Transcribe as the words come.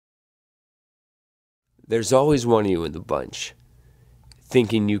There's always one of you in the bunch,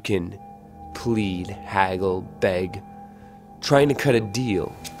 thinking you can plead, haggle, beg, trying to cut a deal.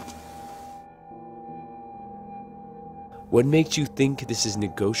 What makes you think this is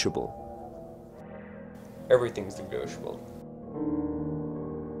negotiable? Everything's negotiable.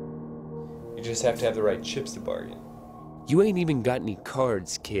 You just have to have the right chips to bargain. You ain't even got any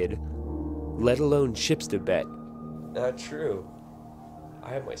cards, kid, let alone chips to bet. Not true.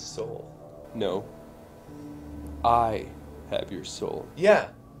 I have my soul. No. I have your soul. Yeah,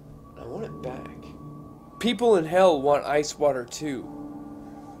 I want it back. People in hell want ice water too.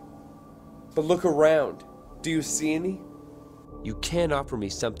 But look around. Do you see any? You can't offer me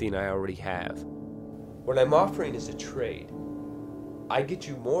something I already have. What I'm offering is a trade. I get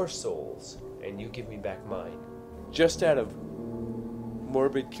you more souls, and you give me back mine. Just out of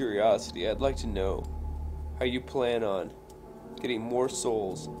morbid curiosity, I'd like to know how you plan on getting more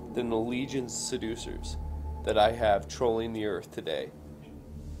souls than the legions of seducers that I have trolling the earth today.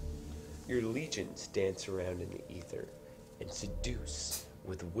 Your legions dance around in the ether and seduce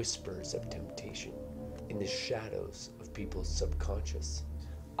with whispers of temptation in the shadows of people's subconscious.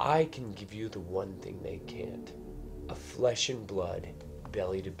 I can give you the one thing they can't. A flesh and blood,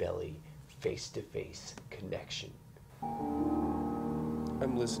 belly to belly, face to face connection.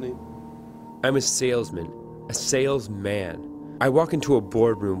 I'm listening. I'm a salesman, a salesman. I walk into a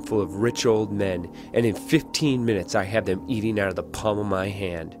boardroom full of rich old men, and in 15 minutes I have them eating out of the palm of my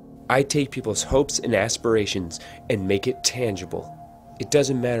hand. I take people's hopes and aspirations and make it tangible. It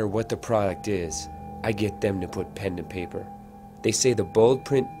doesn't matter what the product is, I get them to put pen to paper. They say the bold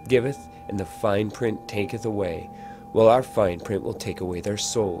print giveth and the fine print taketh away. Well, our fine print will take away their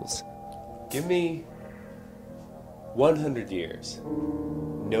souls. Give me 100 years,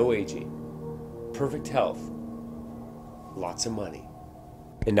 no aging, perfect health, lots of money,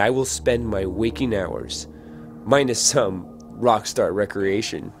 and I will spend my waking hours, minus some rock star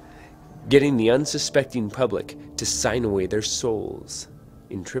recreation, getting the unsuspecting public to sign away their souls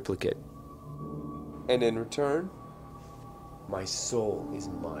in triplicate. And in return, my soul is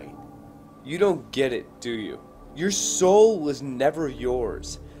mine. You don't get it, do you? Your soul was never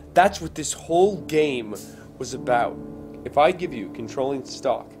yours. That's what this whole game was about. If I give you controlling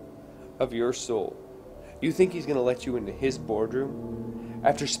stock of your soul, you think he's going to let you into his boardroom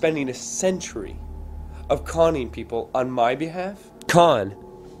after spending a century of conning people on my behalf? Con?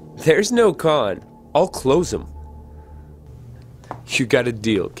 There's no con. I'll close him. You got a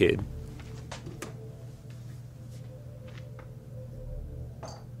deal, kid.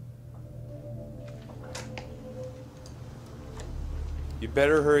 You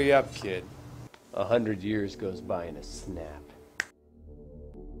better hurry up, kid. 100 years goes by in a snap.